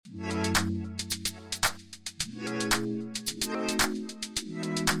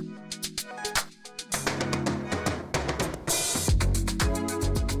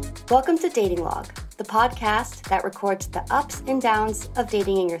Welcome to Dating Log, the podcast that records the ups and downs of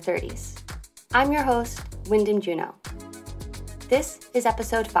dating in your 30s. I'm your host, Wyndham Juno. This is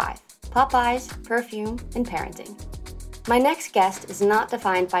episode 5, Popeyes, Perfume, and Parenting. My next guest is not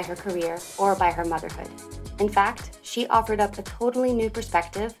defined by her career or by her motherhood. In fact, she offered up a totally new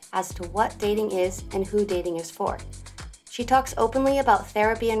perspective as to what dating is and who dating is for. She talks openly about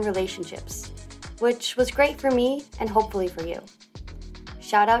therapy and relationships, which was great for me and hopefully for you.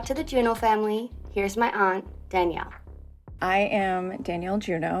 Shout out to the Juno family. Here's my aunt, Danielle. I am Danielle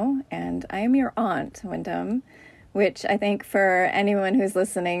Juno, and I am your aunt, Wyndham, which I think for anyone who's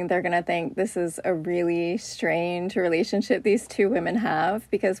listening, they're going to think this is a really strange relationship these two women have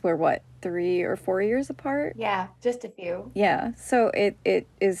because we're, 3 or 4 years apart? Yeah, just a few. Yeah, so it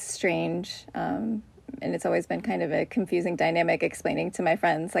is strange, and it's always been kind of a confusing dynamic explaining to my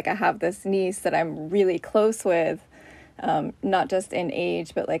friends. Like, I have this niece that I'm really close with, not just in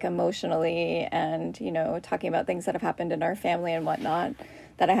age, but like emotionally and, you know, talking about things that have happened in our family and whatnot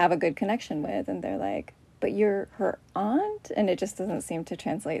that I have a good connection with. And they're like, but you're her aunt? And it just doesn't seem to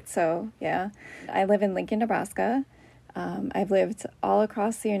translate. So, yeah, I live in Lincoln, Nebraska. I've lived all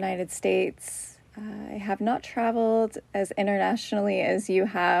across the United States. I have not traveled as internationally as you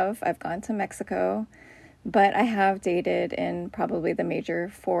have. I've gone to Mexico, but I have dated in probably the major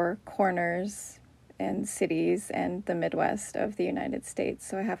 4 corners and cities and the Midwest of the United States.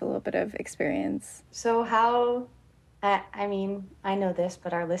 So I have a little bit of experience. So how, I know this,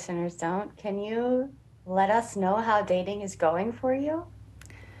 but our listeners don't. Can you let us know how dating is going for you?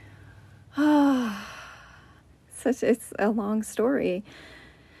 It's a long story.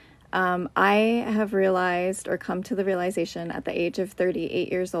 I have realized or come to the realization at the age of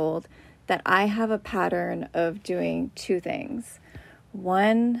 38 years old that I have a pattern of doing 2 things.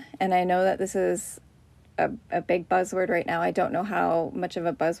 One, and I know that this is a big buzzword right now. I don't know how much of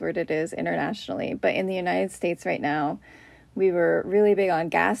a buzzword it is internationally, but in the United States right now, we were really big on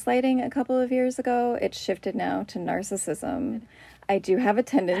gaslighting a couple of years ago. It's shifted now to narcissism. I do have a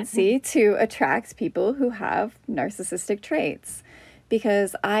tendency to attract people who have narcissistic traits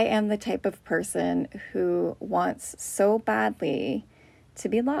because I am the type of person who wants so badly to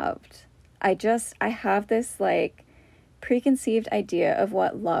be loved. I have this like preconceived idea of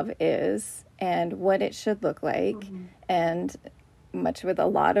what love is and what it should look like. Mm-hmm. And much with a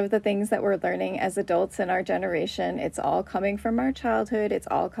lot of the things that we're learning as adults in our generation, it's all coming from our childhood. It's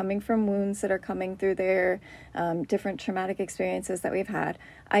all coming from wounds that are coming through their different traumatic experiences that we've had.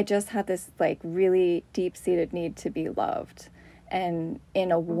 I just had this like really deep-seated need to be loved and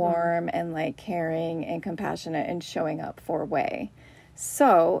in a warm and like caring and compassionate and showing up for way.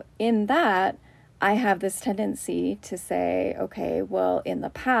 So in that, I have this tendency to say, okay, well, in the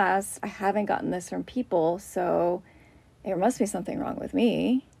past, I haven't gotten this from people, so there must be something wrong with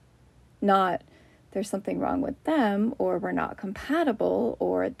me. Not there's something wrong with them, or we're not compatible,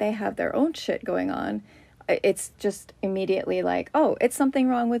 or they have their own shit going on. It's just immediately like, oh, it's something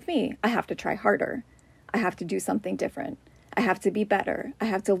wrong with me. I have to try harder. I have to do something different. I have to be better. I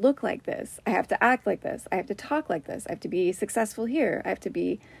have to look like this. I have to act like this. I have to talk like this. I have to be successful here. I have to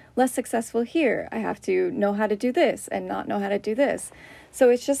be less successful here. I have to know how to do this and not know how to do this. So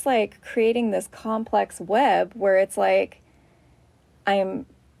it's just like creating this complex web where it's like I am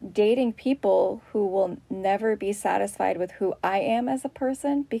dating people who will never be satisfied with who I am as a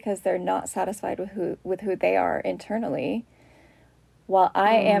person because they're not satisfied with who they are internally. While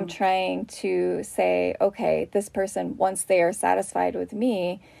I am trying to say, okay, this person, once they are satisfied with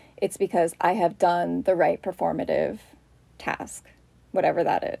me, it's because I have done the right performative task, whatever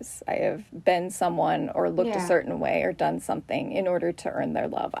that is. I have been someone or looked a certain way or done something in order to earn their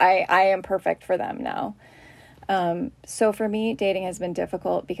love. I am perfect for them now. So for me, dating has been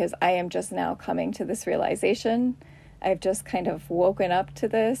difficult because I am just now coming to this realization. I've just kind of woken up to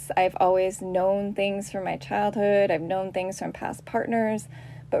this. I've always known things from my childhood. I've known things from past partners,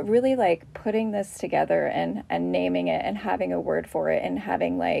 but really like putting this together and naming it and having a word for it and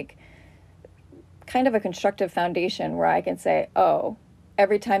having like kind of a constructive foundation where I can say, oh,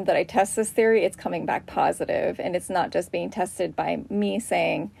 every time that I test this theory, it's coming back positive. And it's not just being tested by me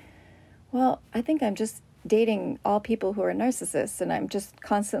saying, well, I think I'm just dating all people who are narcissists and I'm just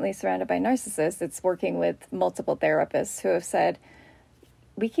constantly surrounded by narcissists. It's working with multiple therapists who have said,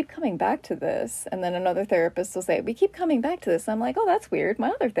 we keep coming back to this. And then another therapist will say, we keep coming back to this. I'm like, oh, that's weird. My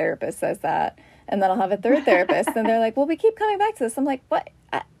other therapist says that. And then I'll have a third therapist and they're like, well, we keep coming back to this. I'm like, what?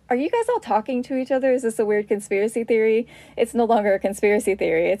 Are you guys all talking to each other? Is this a weird conspiracy theory? It's no longer a conspiracy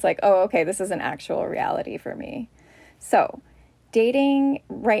theory. It's like, oh, okay, this is an actual reality for me. So dating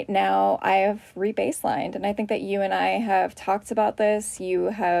right now, I have rebaselined, and I think that you and I have talked about this. You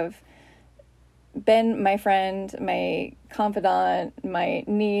have been my friend, my confidant, my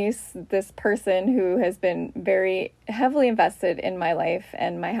niece, this person who has been very heavily invested in my life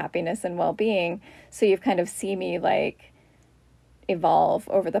and my happiness and well-being. So you've kind of seen me like evolve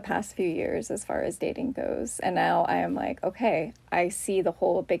over the past few years as far as dating goes. And now I am like, okay, I see the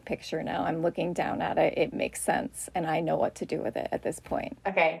whole big picture now. I'm looking down at it. It makes sense. And I know what to do with it at this point.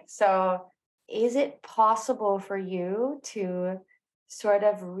 Okay. So is it possible for you to sort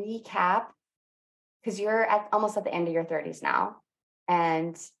of recap, because you're almost at the end of your 30s now,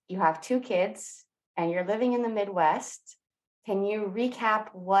 and you have 2 kids, and you're living in the Midwest. Can you recap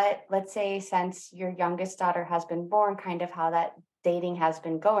what, let's say, since your youngest daughter has been born, kind of how that dating has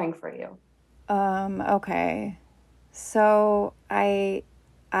been going for you? Okay. So I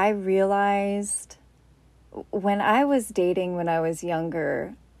realized when I was dating when I was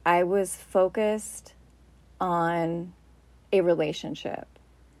younger, I was focused on a relationship.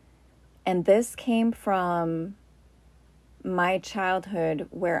 And this came from my childhood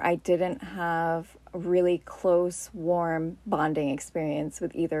where I didn't have a really close, warm bonding experience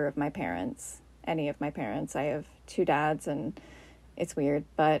with either of my parents, any of my parents. I have 2 dads, and it's weird,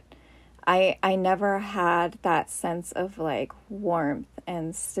 but I never had that sense of like warmth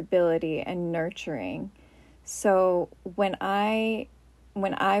and stability and nurturing. So when I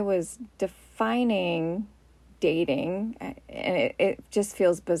was defining dating, and it just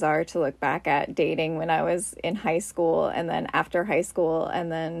feels bizarre to look back at dating when I was in high school and then after high school,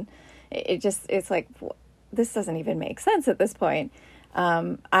 and then it's like, this doesn't even make sense at this point.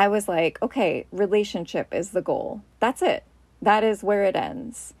 I was like, okay, relationship is the goal. That's it. That is where it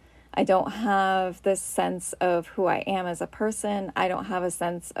ends. I don't have this sense of who I am as a person. I don't have a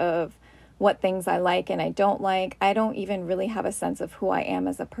sense of what things I like and I don't like. I don't even really have a sense of who I am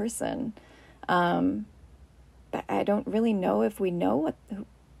as a person. But I don't really know if we know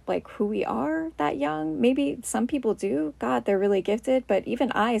who we are that young. Maybe some people do. God, they're really gifted. But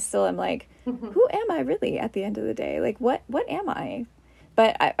even I still am like, who am I really at the end of the day? Like, what am I?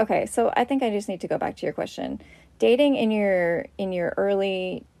 But okay, so I think I just need to go back to your question. Dating in your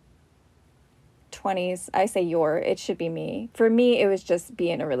early 20s, I say it should be me. For me, it was just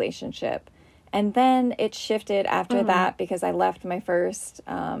be in a relationship. And then it shifted after that because I left my first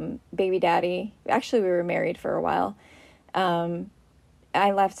baby daddy. Actually, we were married for a while.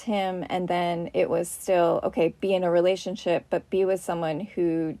 I left him, and then it was still, okay, be in a relationship, but be with someone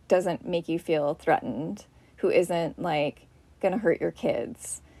who doesn't make you feel threatened, who isn't like going to hurt your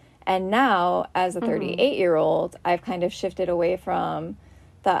kids. And now, as a 38-year-old, I've kind of shifted away from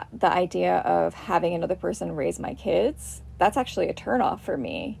the idea of having another person raise my kids. That's actually a turnoff for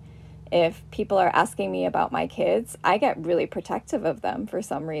me. If people are asking me about my kids, I get really protective of them for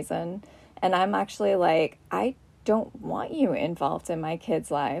some reason. And I'm actually like, I don't want you involved in my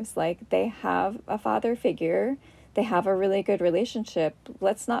kids' lives. Like, they have a father figure. They have a really good relationship.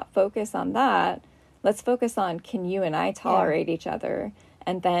 Let's not focus on that. Let's focus on, can you and I tolerate each other?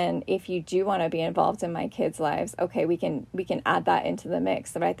 And then if you do want to be involved in my kids' lives, okay, we can add that into the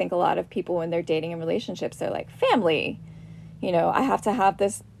mix. But I think a lot of people, when they're dating in relationships, they're like, family. You know, I have to have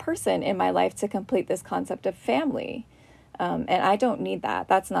this person in my life to complete this concept of family. And I don't need that.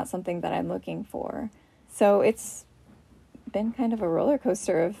 That's not something that I'm looking for. So it's been kind of a roller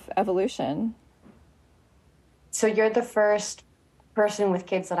coaster of evolution. So you're the first person with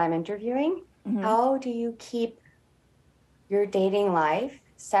kids that I'm interviewing. Mm-hmm. How do you keep your dating life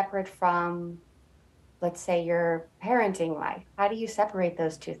separate from, let's say, your parenting life? How do you separate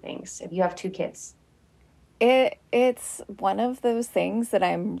those two things if you have 2 kids? It's one of those things that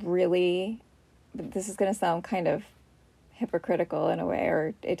I'm really, this is going to sound kind of hypocritical in a way,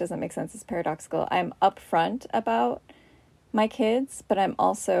 or it doesn't make sense, it's paradoxical. I'm upfront about my kids, but I'm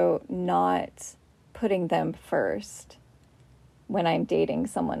also not putting them first when I'm dating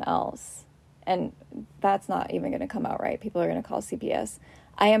someone else. And that's not even going to come out right. People are going to call CPS.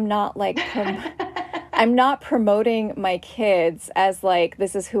 I am not like, I'm not promoting my kids as like,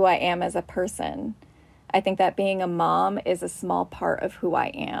 this is who I am as a person. I think that being a mom is a small part of who I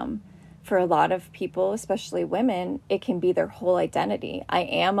am. For a lot of people, especially women, it can be their whole identity. I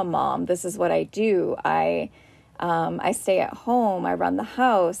am a mom. This is what I do. I stay at home. I run the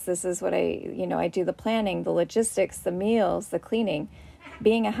house. This is what I do the planning, the logistics, the meals, the cleaning.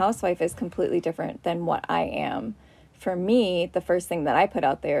 Being a housewife is completely different than what I am. For me, the first thing that I put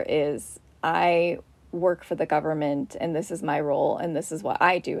out there is I work for the government, and this is my role, and this is what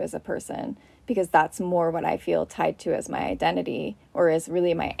I do as a person, because that's more what I feel tied to as my identity, or as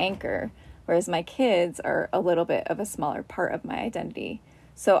really my anchor. whereas my kids are a little bit of a smaller part of my identity.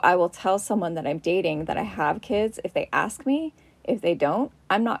 So I will tell someone that I'm dating that I have kids if they ask me. If they don't,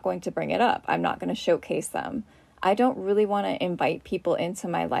 I'm not going to bring it up. I'm not going to showcase them. I don't really want to invite people into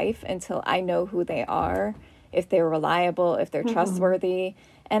my life until I know who they are, if they're reliable, if they're trustworthy.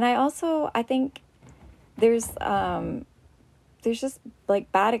 And I think there's just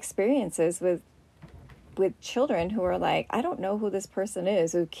like bad experiences with children who are like, I don't know who this person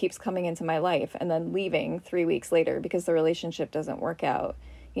is who keeps coming into my life and then leaving 3 weeks later because the relationship doesn't work out.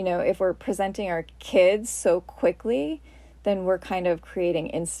 You know, if we're presenting our kids so quickly, then we're kind of creating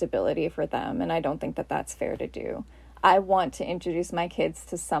instability for them. And I don't think that that's fair to do. I want to introduce my kids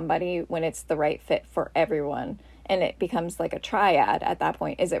to somebody when it's the right fit for everyone. And it becomes like a triad at that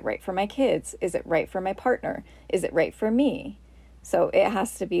point. Is it right for my kids? Is it right for my partner? Is it right for me? So it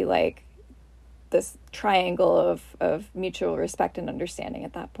has to be like this triangle of mutual respect and understanding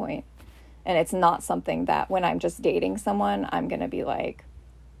at that point. And it's not something that when I'm just dating someone, I'm going to be like,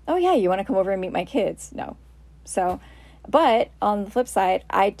 oh yeah, you want to come over and meet my kids? No. So, but on the flip side,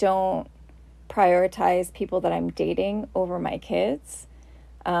 I don't prioritize people that I'm dating over my kids.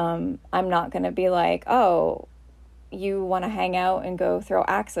 I'm not going to be like, oh, you want to hang out and go throw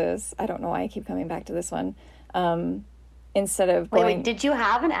axes. I don't know why I keep coming back to this one. Instead of going... Wait, did you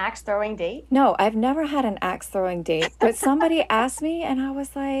have an axe throwing date? No, I've never had an axe throwing date, but somebody asked me and I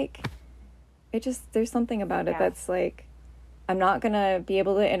was like, there's something about it that's like, I'm not going to be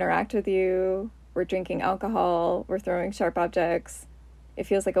able to interact with you. We're drinking alcohol. We're throwing sharp objects. It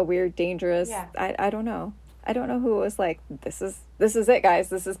feels like a weird, dangerous... Yeah. I don't know. I don't know who was like, this is it, guys.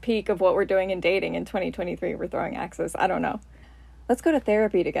 This is peak of what we're doing in dating in 2023. We're throwing axes. I don't know. Let's go to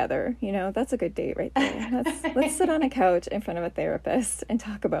therapy together. You know, that's a good date right there. Let's sit on a couch in front of a therapist and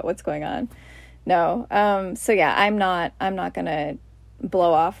talk about what's going on. No. So yeah, I'm not going to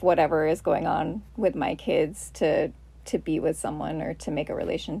blow off whatever is going on with my kids to be with someone or to make a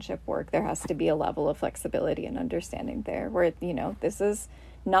relationship work. There has to be a level of flexibility and understanding there where, you know, this is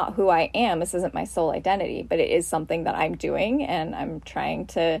not who I am. This isn't my sole identity, but it is something that I'm doing, and I'm trying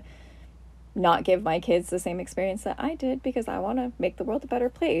to not give my kids the same experience that I did because I want to make the world a better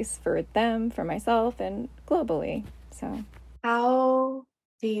place for them, for myself, and globally. So how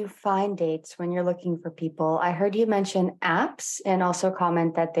do you find dates when you're looking for people? I heard you mention apps and also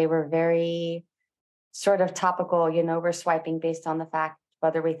comment that they were very sort of topical. You know, we're swiping based on the fact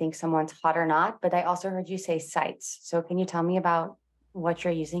whether we think someone's hot or not. But I also heard you say sites. So can you tell me about what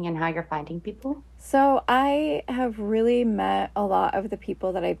you're using and how you're finding people? So I have really met a lot of the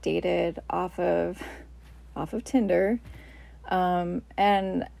people that I've dated off of Tinder.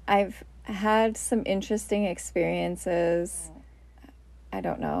 And I've had some interesting experiences. I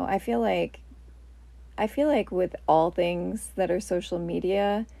don't know. I feel like with all things that are social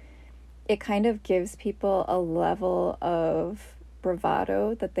media, it kind of gives people a level of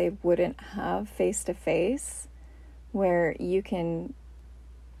bravado that they wouldn't have face to face, where you can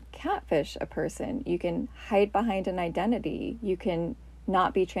catfish a person, you can hide behind an identity, you can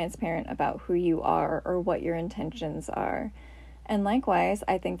not be transparent about who you are or what your intentions are. And likewise,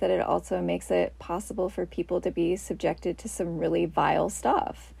 I think that it also makes it possible for people to be subjected to some really vile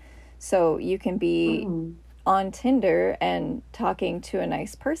stuff. So you can be on Tinder and talking to a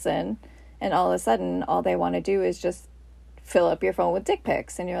nice person, and all of a sudden, all they want to do is just fill up your phone with dick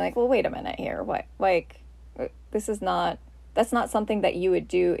pics. And you're like, well, wait a minute here. What? Like, that's not something that you would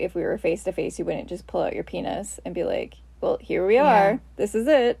do if we were face to face. You wouldn't just pull out your penis and be like, well, here we are. This is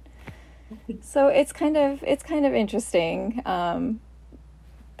it. So it's kind of interesting.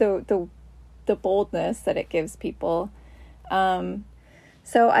 The boldness that it gives people. So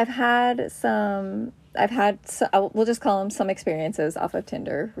we'll just call them some experiences off of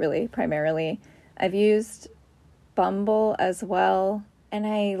Tinder, really, primarily. I've used Bumble as well, and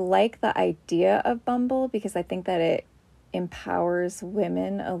I like the idea of Bumble because I think that it empowers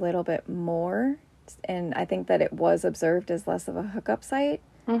women a little bit more, and I think that it was observed as less of a hookup site.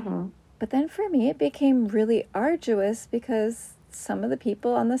 But then for me, it became really arduous because some of the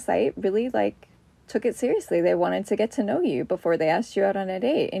people on the site really took it seriously. They wanted to get to know you before they asked you out on a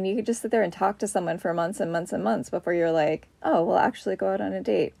date. And you could just sit there and talk to someone for months and months and months before you're like, oh, we'll actually go out on a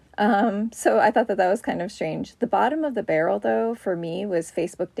date. So I thought that was kind of strange. The bottom of the barrel, though, for me was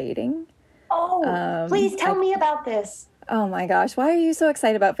Facebook dating. Oh, please tell me about this. Oh my gosh. Why are you so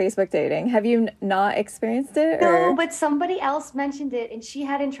excited about Facebook dating? Have you not experienced it? No, but somebody else mentioned it and she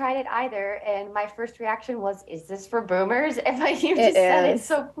hadn't tried it either. And my first reaction was, is this for boomers? And you just said it,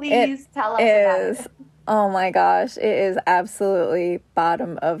 so please tell us about it. Oh my gosh. It is absolutely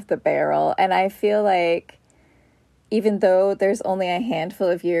bottom of the barrel. And I feel like even though there's only a handful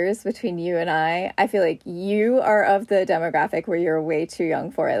of years between you and I feel like you are of the demographic where you're way too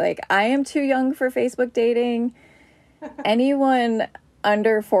young for it. Like, I am too young for Facebook dating. Anyone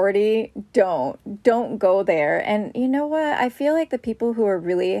under 40, don't go there. And you know what? I feel like the people who are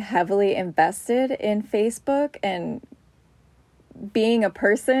really heavily invested in Facebook and being a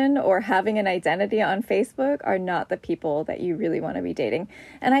person or having an identity on Facebook are not the people that you really want to be dating.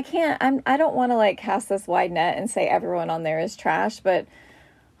 And I don't want to like cast this wide net and say everyone on there is trash, but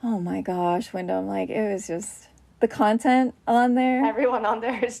oh my gosh, Wyndham, like, it was just the content on there. Everyone on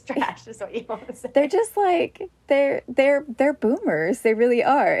there is trash is what you want to say. They're just like, they're boomers. They really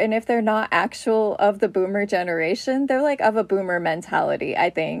are. And if they're not actual of the boomer generation, they're like of a boomer mentality. I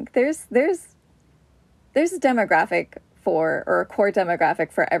think there's a demographic for, or a core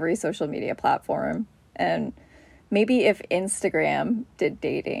demographic for every social media platform. And maybe if Instagram did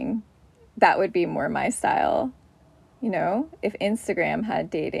dating, that would be more my style. You know, if Instagram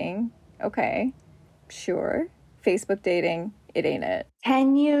had dating, okay, sure. Facebook dating, it ain't it.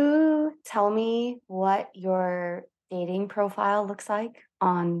 Can you tell me what your dating profile looks like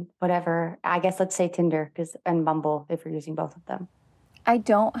on whatever, I guess let's say Tinder and Bumble if you're using both of them? I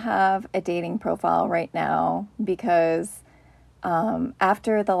don't have a dating profile right now because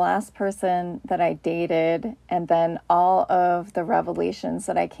after the last person that I dated and then all of the revelations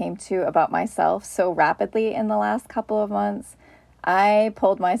that I came to about myself so rapidly in the last couple of months, I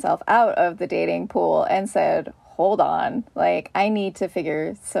pulled myself out of the dating pool and said, hold on, like, I need to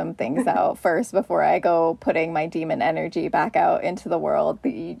figure some things out first before I go putting my demon energy back out into the world.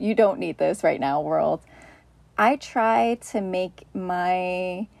 You don't need this right now, world. I try to make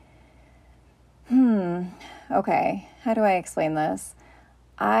my, okay, how do I explain this?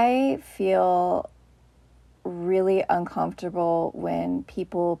 I feel really uncomfortable when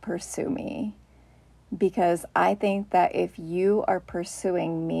people pursue me because I think that if you are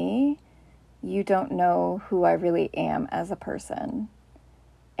pursuing me, you don't know who I really am as a person.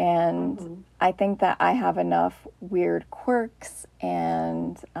 And I think that I have enough weird quirks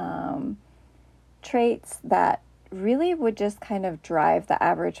and traits that really would just kind of drive the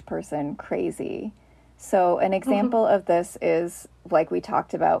average person crazy. So an example of this is like we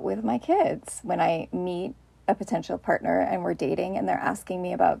talked about with my kids. When I meet a potential partner and we're dating and they're asking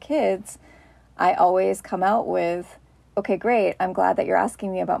me about kids, I always come out with, okay, great, I'm glad that you're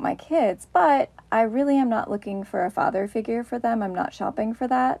asking me about my kids, but I really am not looking for a father figure for them. I'm not shopping for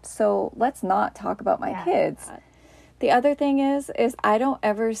that. So let's not talk about my kids. The other thing is I don't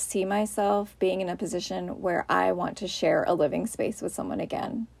ever see myself being in a position where I want to share a living space with someone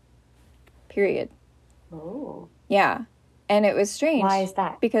again. Period. Oh. Yeah. And it was strange. Why is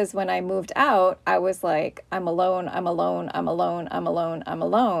that? Because when I moved out, I was like, I'm alone, I'm alone, I'm alone, I'm alone, I'm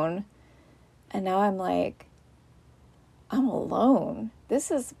alone. And now I'm like, I'm alone. This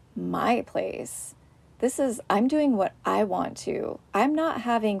is my place. I'm doing what I want to. I'm not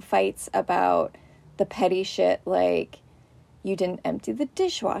having fights about the petty shit like you didn't empty the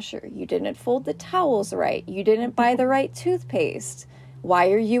dishwasher, you didn't fold the towels right, you didn't buy the right toothpaste. Why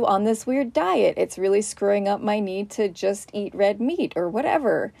are you on this weird diet? It's really screwing up my need to just eat red meat or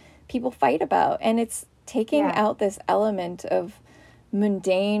whatever people fight about. And it's taking out this element of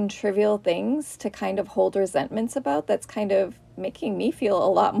mundane, trivial things to kind of hold resentments about that's kind of making me feel a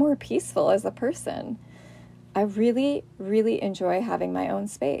lot more peaceful as a person. I really, really enjoy having my own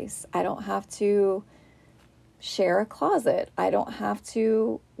space. I don't have to share a closet. I don't have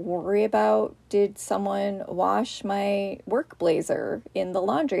to worry about, did someone wash my work blazer in the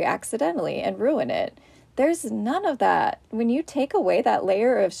laundry accidentally and ruin it? There's none of that. When you take away that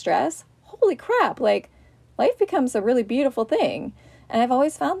layer of stress, holy crap, like, life becomes a really beautiful thing. And I've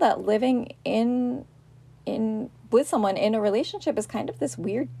always found that living in with someone in a relationship is kind of this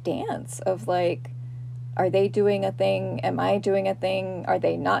weird dance of like, are they doing a thing? Am I doing a thing? Are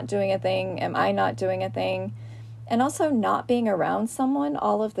they not doing a thing? Am I not doing a thing? And also not being around someone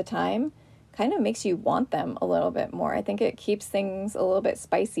all of the time kind of makes you want them a little bit more. I think it keeps things a little bit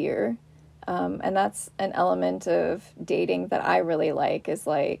spicier. And that's an element of dating that I really like is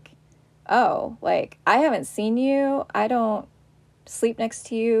like, oh, like, I haven't seen you. I don't sleep next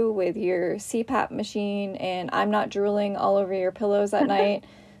to you with your CPAP machine and I'm not drooling all over your pillows at night.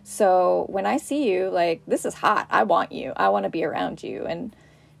 So when I see you, like, this is hot. I want you. I want to be around you. And,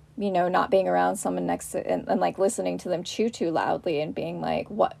 you know, not being around someone next to, and like listening to them chew too loudly and being like,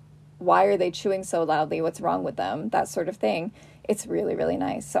 why are they chewing so loudly? What's wrong with them? That sort of thing. It's really, really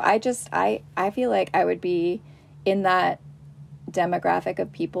nice. So I feel like I would be in that demographic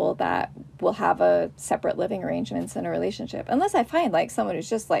of people that will have a separate living arrangements in a relationship. Unless I find like someone who's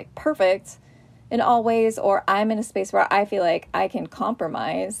just like perfect in all ways, or I'm in a space where I feel like I can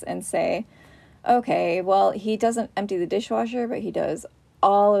compromise and say, okay, well, he doesn't empty the dishwasher, but he does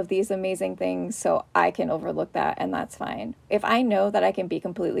all of these amazing things, so I can overlook that, and that's fine. If I know that I can be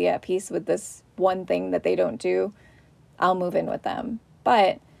completely at peace with this one thing that they don't do, I'll move in with them.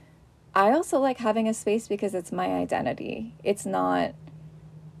 But I also like having a space because it's my identity. It's not,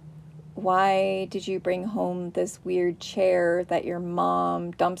 why did you bring home this weird chair that your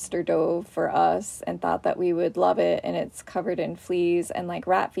mom dumpster dove for us and thought that we would love it, and it's covered in fleas and like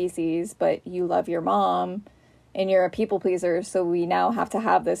rat feces, but you love your mom and you're a people pleaser, so we now have to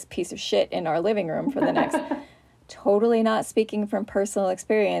have this piece of shit in our living room for the next... Totally not speaking from personal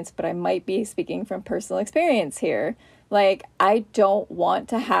experience, but I might be speaking from personal experience here. Like, I don't want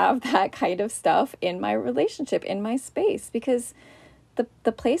to have that kind of stuff in my relationship, in my space, because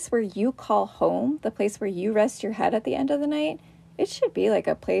the place where you call home, the place where you rest your head at the end of the night, it should be like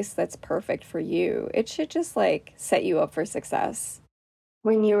a place that's perfect for you. It should just like set you up for success.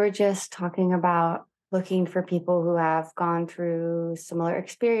 When you were just talking about looking for people who have gone through similar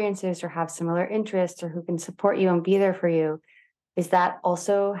experiences or have similar interests or who can support you and be there for you, is that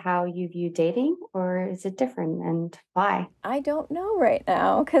also how you view dating, or is it different, and why? I don't know right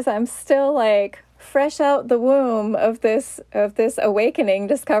now, because I'm still like fresh out the womb of this awakening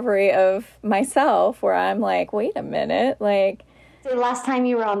discovery of myself, where I'm like, wait a minute, like... So last time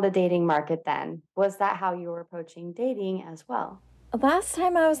you were on the dating market then, was that how you were approaching dating as well? Last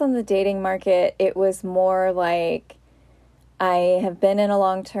time I was on the dating market, it was more like I have been in a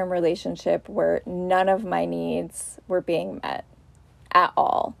long-term relationship where none of my needs were being met at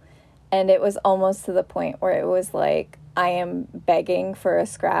all. And it was almost to the point where it was like, I am begging for a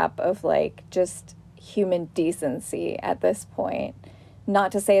scrap of like just human decency at this point.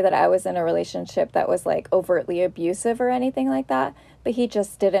 Not to say that I was in a relationship that was like overtly abusive or anything like that, but he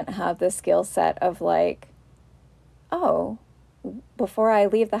just didn't have the skill set of like, oh, before I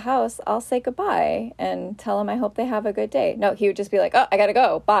leave the house, I'll say goodbye and tell them I hope they have a good day. No, he would just be like, oh, I gotta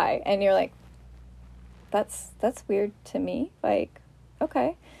go, bye. And you're like, that's weird to me. Like,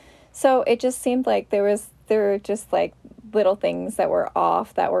 okay. So it just seemed like there were just like little things that were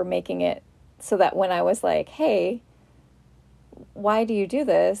off that were making it so that when I was like, hey, why do you do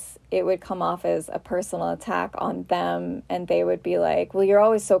this? It would come off as a personal attack on them. And they would be like, well, you're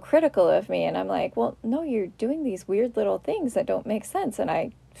always so critical of me. And I'm like, well, no, you're doing these weird little things that don't make sense. And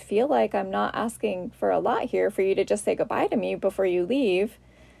I feel like I'm not asking for a lot here for you to just say goodbye to me before you leave.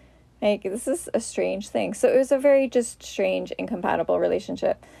 Like, this is a strange thing. So it was a very just strange, incompatible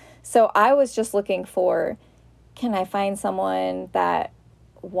relationship. So I was just looking for, can I find someone that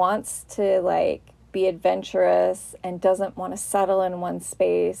wants to like be adventurous and doesn't want to settle in one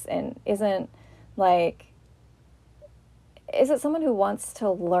space and isn't like, is it someone who wants to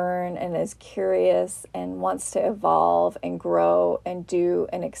learn and is curious and wants to evolve and grow and do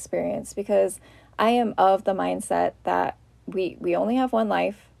and experience? Because I am of the mindset that we only have one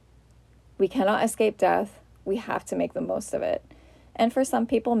life. We cannot escape death. We have to make the most of it. And for some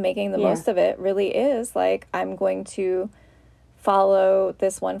people, making the most of it really is like, I'm going to follow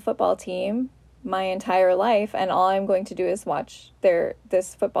this one football team my entire life, and all I'm going to do is watch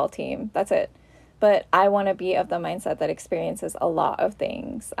this football team. That's it. But I want to be of the mindset that experiences a lot of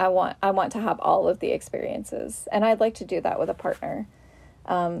things. I want to have all of the experiences, and I'd like to do that with a partner.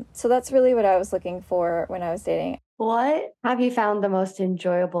 So that's really what I was looking for when I was dating. What have you found the most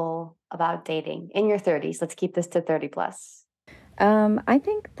enjoyable about dating in your 30s? Let's keep this to 30 plus. I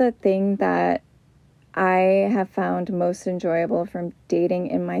think the thing that I have found most enjoyable from dating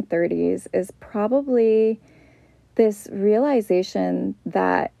in my 30s is probably this realization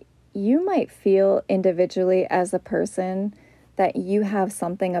that you might feel individually as a person that you have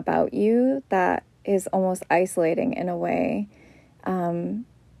something about you that is almost isolating in a way. And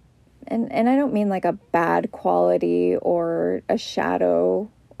I don't mean like a bad quality or a shadow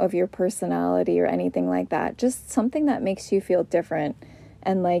of your personality or anything like that. Just something that makes you feel different.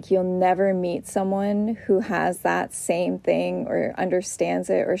 And like, you'll never meet someone who has that same thing or understands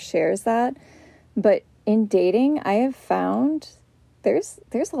it or shares that. But in dating, I have found there's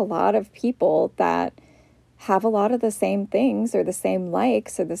a lot of people that have a lot of the same things or the same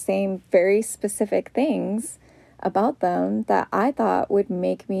likes or the same very specific things about them that I thought would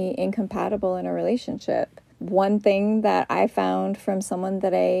make me incompatible in a relationship. One thing that I found from someone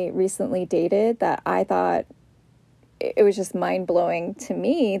that I recently dated that I thought it was just mind-blowing to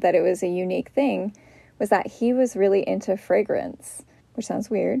me that it was a unique thing was that he was really into fragrance, which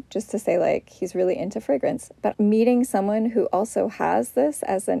sounds weird just to say like he's really into fragrance. But meeting someone who also has this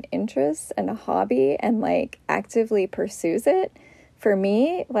as an interest and a hobby and like actively pursues it, for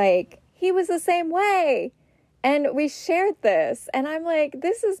me, like he was the same way. And we shared this. And I'm like,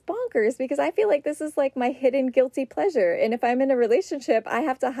 this is bonkers, because I feel like this is like my hidden guilty pleasure. And if I'm in a relationship, I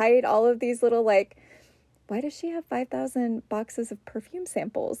have to hide all of these little, like, why does she have 5,000 boxes of perfume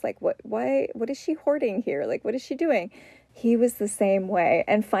samples? Like, what is she hoarding here? Like, what is she doing? He was the same way.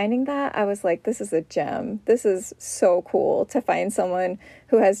 And finding that, I was like, this is a gem. This is so cool to find someone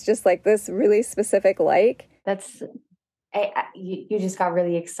who has just like this really specific like. You just got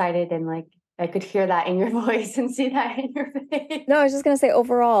really excited, and like I could hear that in your voice and see that in your face. No, I was just going to say,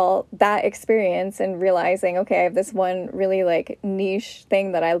 overall, that experience and realizing, okay, I have this one really like niche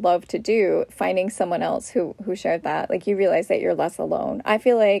thing that I love to do, finding someone else who shared that, like you realize that you're less alone. I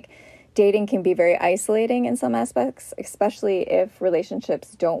feel like dating can be very isolating in some aspects, especially if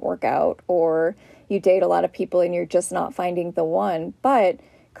relationships don't work out or you date a lot of people and you're just not finding the one. But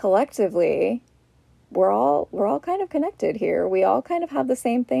collectively, we're all kind of connected here. We all kind of have the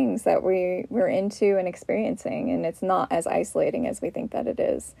same things that we're into and experiencing, and it's not as isolating as we think that it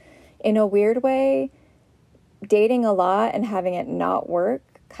is. In a weird way, dating a lot and having it not work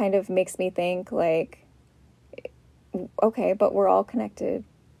kind of makes me think like, okay, but we're all connected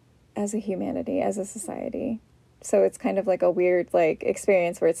as a humanity, as a society. So it's kind of like a weird like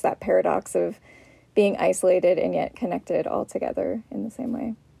experience where it's that paradox of being isolated and yet connected all together in the same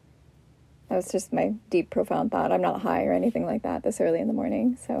way. That was just my deep, profound thought. I'm not high or anything like that this early in the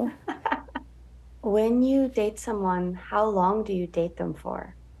morning, so. When you date someone, how long do you date them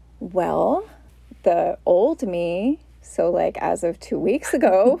for? Well, the old me, so like as of 2 weeks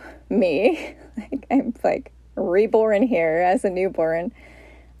ago, me, like I'm like reborn here as a newborn,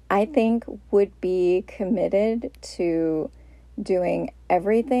 I think would be committed to doing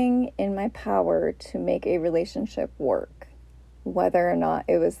everything in my power to make a relationship work. Whether or not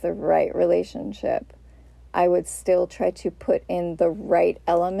it was the right relationship, I would still try to put in the right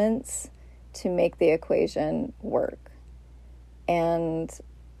elements to make the equation work. And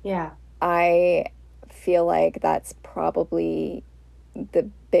yeah, I feel like that's probably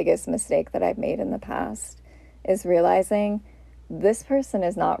the biggest mistake that I've made in the past, is realizing this person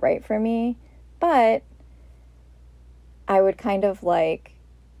is not right for me, but I would kind of like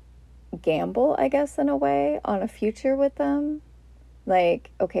gamble, I guess, in a way, on a future with them. Like,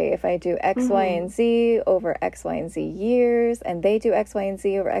 okay, if I do X, Y, and Z over X, Y, and Z years, and they do X, Y, and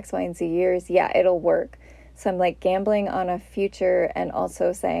Z over X, Y, and Z years, yeah, it'll work. So I'm like gambling on a future and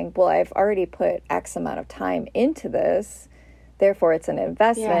also saying, well, I've already put X amount of time into this, therefore it's an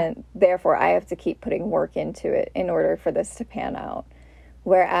investment, therefore I have to keep putting work into it in order for this to pan out.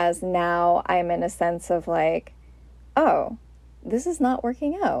 Whereas now I'm in a sense of like, oh, this is not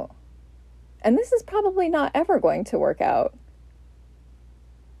working out. And this is probably not ever going to work out.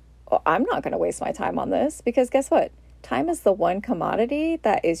 Well, I'm not going to waste my time on this, because guess what? Time is the one commodity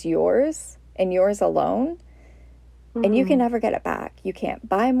that is yours and yours alone. And you can never get it back. You can't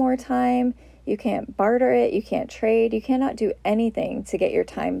buy more time. You can't barter it. You can't trade. You cannot do anything to get your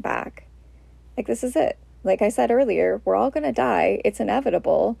time back. Like, this is it. Like I said earlier, we're all going to die. It's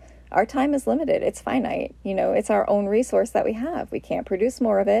inevitable. Our time is limited. It's finite. You know, it's our own resource that we have. We can't produce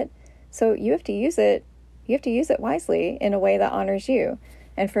more of it. So you have to use it. You have to use it wisely in a way that honors you.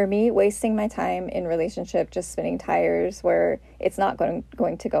 And for me, wasting my time in relationship just spinning tires where it's not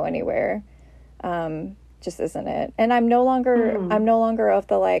going to go anywhere, just isn't it. And I'm no longer of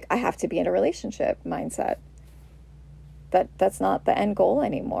the like, I have to be in a relationship mindset. That's not the end goal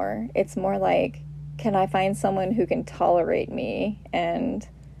anymore. It's more like, can I find someone who can tolerate me and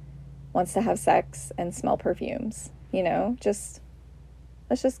wants to have sex and smell perfumes? You know,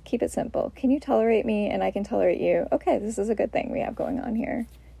 let's just keep it simple. Can you tolerate me and I can tolerate you? Okay, this is a good thing we have going on here.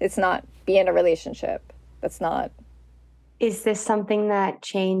 It's not be in a relationship. That's not. Is this something that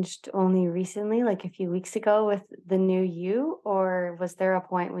changed only recently, like a few weeks ago with the new you? Or was there a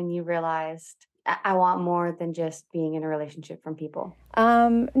point when you realized, I want more than just being in a relationship from people?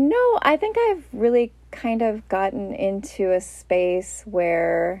 No, I think I've really kind of gotten into a space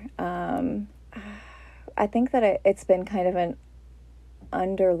where I think that it's been kind of an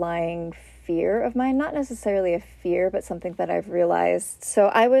underlying fear of mine, not necessarily a fear, but something that I've realized. So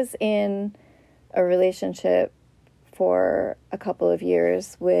I was in a relationship for a couple of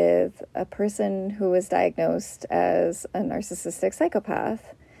years with a person who was diagnosed as a narcissistic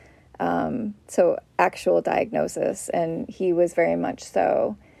psychopath. So actual diagnosis, and he was very much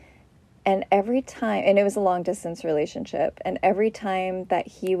so. And every time, and it was a long distance relationship, and every time that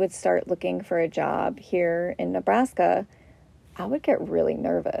he would start looking for a job here in Nebraska, I would get really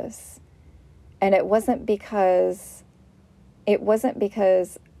nervous. And it wasn't because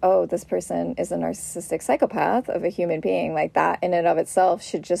oh, this person is a narcissistic psychopath of a human being. Like, that in and of itself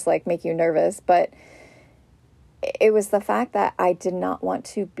should just, like, make you nervous. But it was the fact that I did not want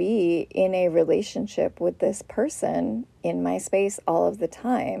to be in a relationship with this person in my space all of the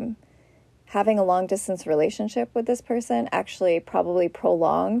time. Having a long distance relationship with this person actually probably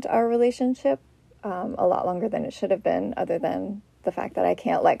prolonged our relationship a lot longer than it should have been, other than the fact that I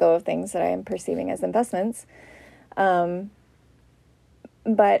can't let go of things that I am perceiving as investments. But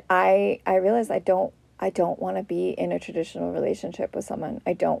I realized I don't want to be in a traditional relationship with someone.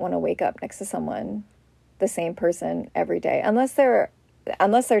 I don't want to wake up next to someone, the same person every day, unless they're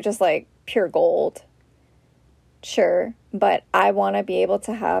just like pure gold. Sure, but I want to be able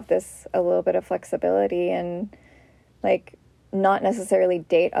to have this a little bit of flexibility and, like, not necessarily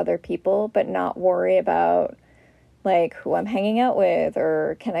date other people, but not worry about, like, who I'm hanging out with,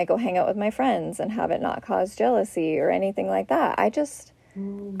 or can I go hang out with my friends and have it not cause jealousy or anything like that.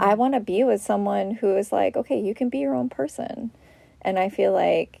 I want to be with someone who is like, okay, you can be your own person. And I feel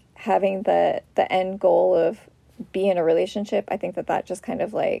like having the end goal of be in a relationship, I think that just kind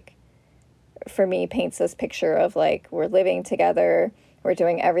of, like, for me, paints this picture of, like, we're living together, we're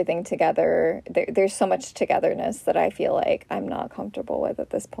doing everything together. There's so much togetherness that I feel like I'm not comfortable with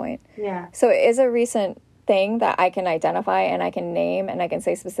at this point. Yeah. So it is a recent thing that I can identify and I can name and I can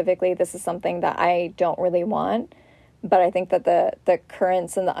say specifically, this is something that I don't really want. But I think that the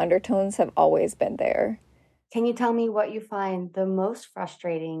currents and the undertones have always been there. Can you tell me what you find the most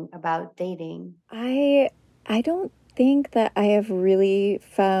frustrating about dating? I don't think that I have really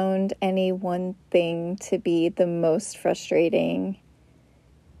found any one thing to be the most frustrating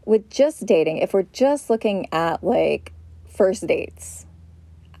with just dating. If we're just looking at, like, first dates,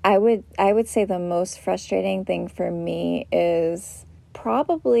 I would say the most frustrating thing for me is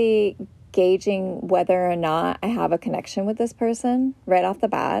probably gauging whether or not I have a connection with this person right off the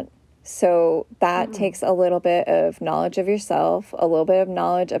bat. So that takes a little bit of knowledge of yourself, a little bit of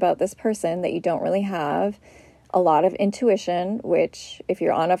knowledge about this person that you don't really have, a lot of intuition, which if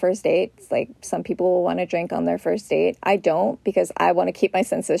you're on a first date, it's like some people will want to drink on their first date. I don't, because I want to keep my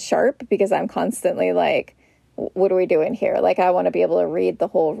senses sharp, because I'm constantly like, what are we doing here? Like, I want to be able to read the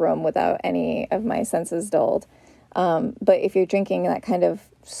whole room without any of my senses dulled. But if you're drinking, that kind of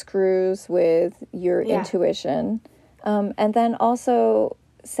screws with your intuition. And then also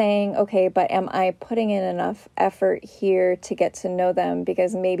saying, okay, but am I putting in enough effort here to get to know them?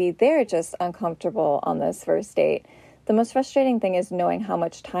 Because maybe they're just uncomfortable on this first date. The most frustrating thing is knowing how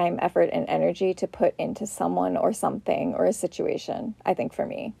much time, effort, and energy to put into someone or something or a situation, I think, for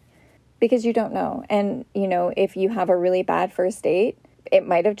me. Because you don't know. And, you know, if you have a really bad first date, it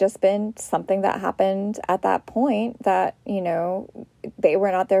might have just been something that happened at that point that, you know, they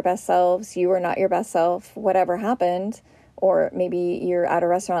were not their best selves, you were not your best self, whatever happened. Or maybe you're at a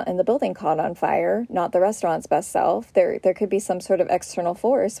restaurant and the building caught on fire, not the restaurant's best self. There could be some sort of external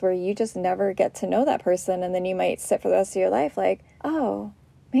force where you just never get to know that person. And then you might sit for the rest of your life like, oh,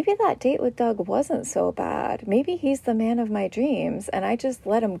 maybe that date with Doug wasn't so bad. Maybe he's the man of my dreams. And I just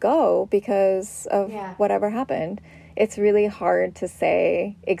let him go because of whatever happened. It's really hard to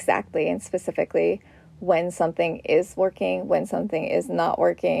say exactly and specifically when something is working, when something is not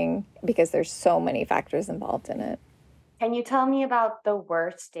working, because there's so many factors involved in it. Can you tell me about the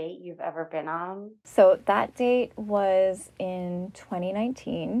worst date you've ever been on? So that date was in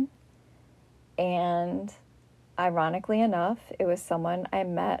 2019, and ironically enough, it was someone I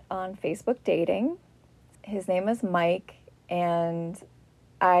met on Facebook dating. His name is Mike, and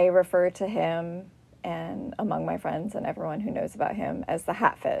I refer to him, and among my friends and everyone who knows about him, as the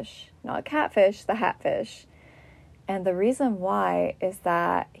Hatfish. Not catfish, the Hatfish. And the reason why is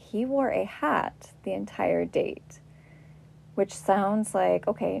that he wore a hat the entire date. Which sounds like,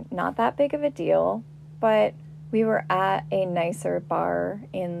 okay, not that big of a deal, but we were at a nicer bar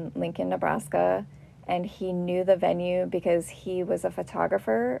in Lincoln, Nebraska, and he knew the venue because he was a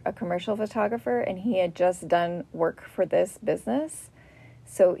photographer, a commercial photographer, and he had just done work for this business.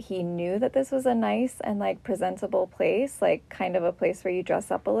 So he knew that this was a nice and, like, presentable place, like kind of a place where you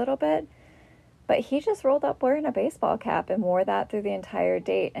dress up a little bit. But he just rolled up wearing a baseball cap and wore that through the entire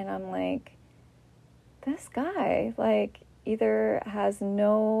date. And I'm like, this guy, like, either has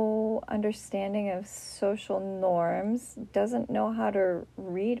no understanding of social norms, doesn't know how to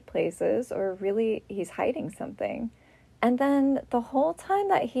read places, or really he's hiding something. And then the whole time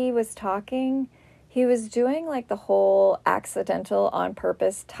that he was talking, he was doing, like, the whole accidental on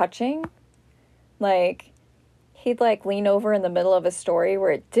purpose touching. Like, he'd, like, lean over in the middle of a story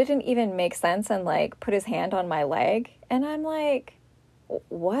where it didn't even make sense and, like, put his hand on my leg. And I'm like,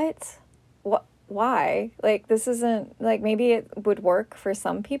 what? why? Like, this isn't, like, maybe it would work for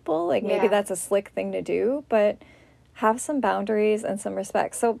some people. Like, maybe that's a slick thing to do, but have some boundaries and some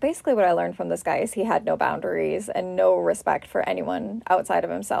respect. So basically what I learned from this guy is he had no boundaries and no respect for anyone outside of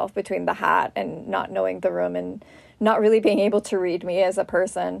himself, between the hat and not knowing the room and not really being able to read me as a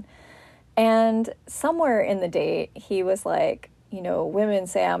person. And somewhere in the date, he was like, you know, women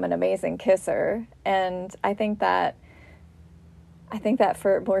say I'm an amazing kisser. And I think that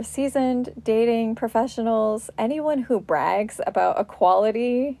for more seasoned dating professionals, anyone who brags about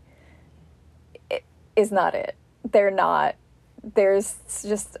equality is not it. They're not. There's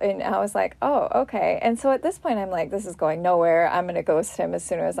just, and I was like, oh, okay. And so at this point, I'm like, this is going nowhere. I'm going to ghost him as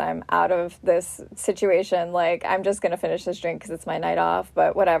soon as I'm out of this situation. Like, I'm just going to finish this drink because it's my night off,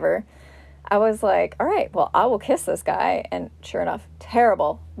 but whatever. I was like, all right, well, I will kiss this guy. And sure enough,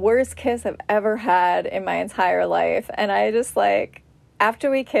 terrible. Worst kiss I've ever had in my entire life. And I just like, after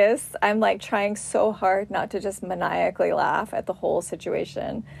we kissed, I'm like trying so hard not to just maniacally laugh at the whole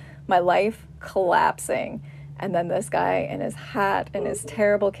situation. My life collapsing. And then this guy in his hat and his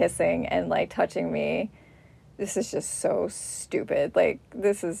terrible kissing and like touching me. This is just so stupid. Like,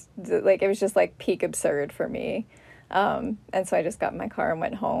 this is like, it was just like peak absurd for me. And so I just got in my car and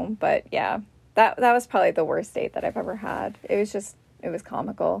went home. But yeah, that was probably the worst date that I've ever had. It was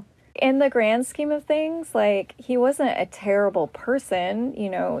comical. In the grand scheme of things, like, he wasn't a terrible person.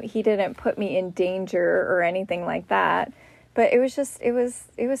 You know, he didn't put me in danger or anything like that. But it was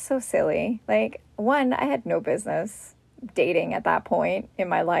so silly. Like, one, I had no business dating at that point in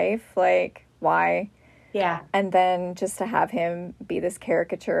my life. Like, why? Yeah. And then just to have him be this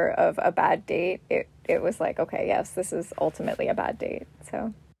caricature of a bad date, it was like, okay, yes, this is ultimately a bad date.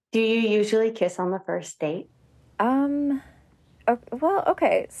 So, do you usually kiss on the first date? Well,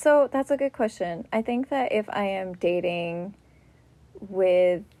 okay, so that's a good question. I think that if I am dating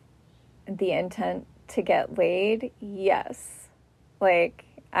with the intent to get laid, yes. Like,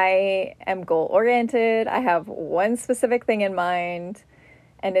 I am goal-oriented. I have one specific thing in mind,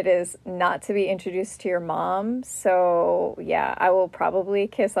 and it is not to be introduced to your mom. So, yeah, I will probably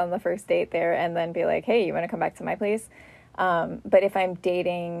kiss on the first date there and then be like, hey, you want to come back to my place? But if I'm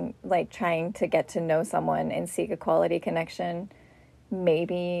dating, like, trying to get to know someone and seek a quality connection,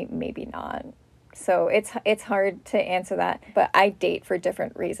 maybe not. So it's hard to answer that, but I date for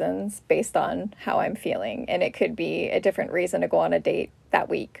different reasons based on how I'm feeling, and it could be a different reason to go on a date that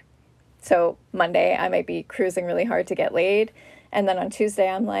week. So Monday, I might be cruising really hard to get laid, and then on Tuesday,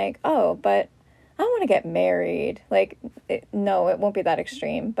 I'm like, oh, but I want to get married. Like, no, it won't be that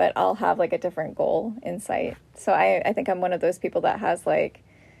extreme, but I'll have, like, a different goal in sight. So I think I'm one of those people that has, like,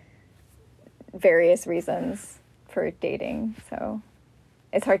 various reasons for dating, so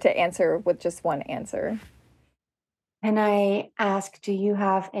it's hard to answer with just one answer. And I ask, do you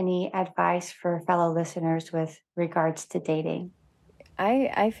have any advice for fellow listeners with regards to dating?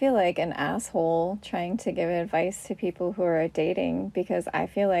 I feel like an asshole trying to give advice to people who are dating, because I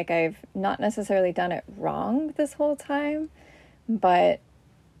feel like I've not necessarily done it wrong this whole time, but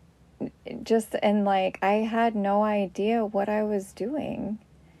just, and like, I had no idea what I was doing.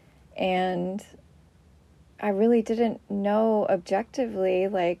 And I really didn't know objectively,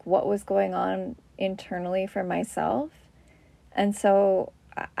 like, what was going on internally for myself. And so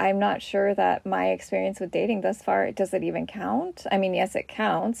I'm not sure that my experience with dating thus far, does it even count? I mean, yes, it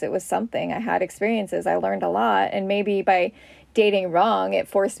counts. It was something. I had experiences. I learned a lot. And maybe by dating wrong, it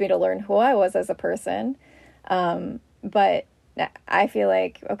forced me to learn who I was as a person. But I feel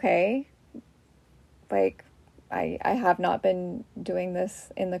like, okay, like, I have not been doing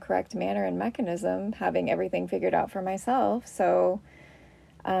this in the correct manner and mechanism, having everything figured out for myself. So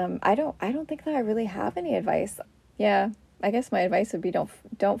I don't think that I really have any advice. Yeah, I guess my advice would be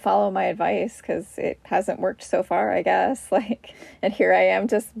don't follow my advice, because it hasn't worked so far, I guess. Like, and here I am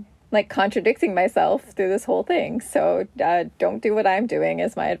just like contradicting myself through this whole thing. So don't do what I'm doing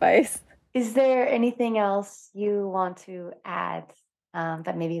is my advice. Is there anything else you want to add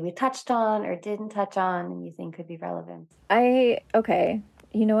that maybe we touched on or didn't touch on and you think could be relevant? Okay.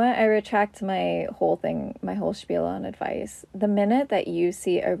 You know what? I retract my whole thing, my whole spiel on advice. The minute that you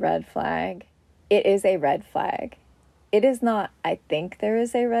see a red flag, it is a red flag. It is not, I think there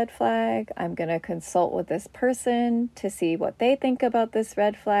is a red flag. I'm going to consult with this person to see what they think about this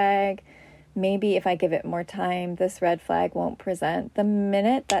red flag. Maybe if I give it more time, this red flag won't present. The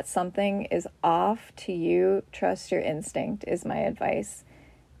minute that something is off to you, trust your instinct is my advice.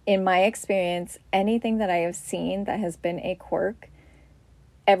 In my experience, anything that I have seen that has been a quirk,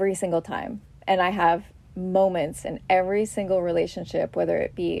 every single time, and I have moments in every single relationship, whether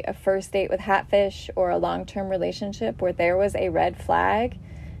it be a first date with Hatfish or a long-term relationship, where there was a red flag,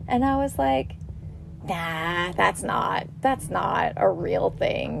 and I was like, nah, that's not a real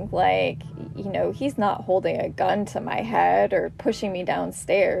thing. Like, he's not holding a gun to my head or pushing me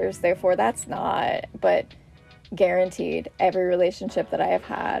downstairs. Therefore, that's not. But guaranteed, every relationship that I have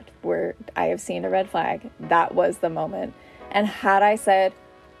had where I have seen a red flag, that was the moment. And had I said,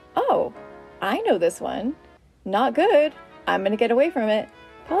 oh, I know this one, not good, I'm going to get away from it,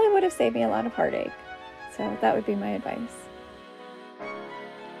 probably would have saved me a lot of heartache. So that would be my advice.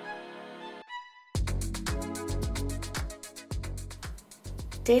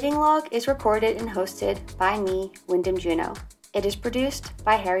 Dating Log is recorded and hosted by me, Wyndham Juno. It is produced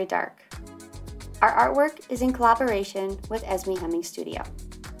by Harry Dark. Our artwork is in collaboration with Esme Hemming Studio.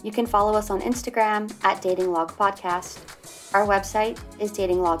 You can follow us on Instagram at Dating Log Podcast. Our website is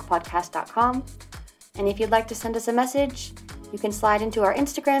datinglogpodcast.com. And if you'd like to send us a message, you can slide into our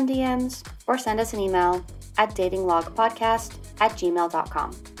Instagram DMs or send us an email at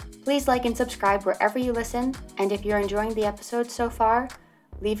datinglogpodcast@gmail.com. Please like and subscribe wherever you listen. And if you're enjoying the episode so far,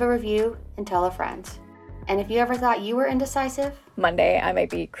 leave a review and tell a friend. And if you ever thought you were indecisive, Monday I might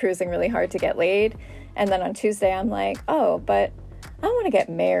be cruising really hard to get laid. And then on Tuesday I'm like, oh, but I want to get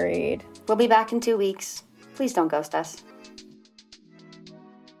married. We'll be back in 2 weeks. Please don't ghost us.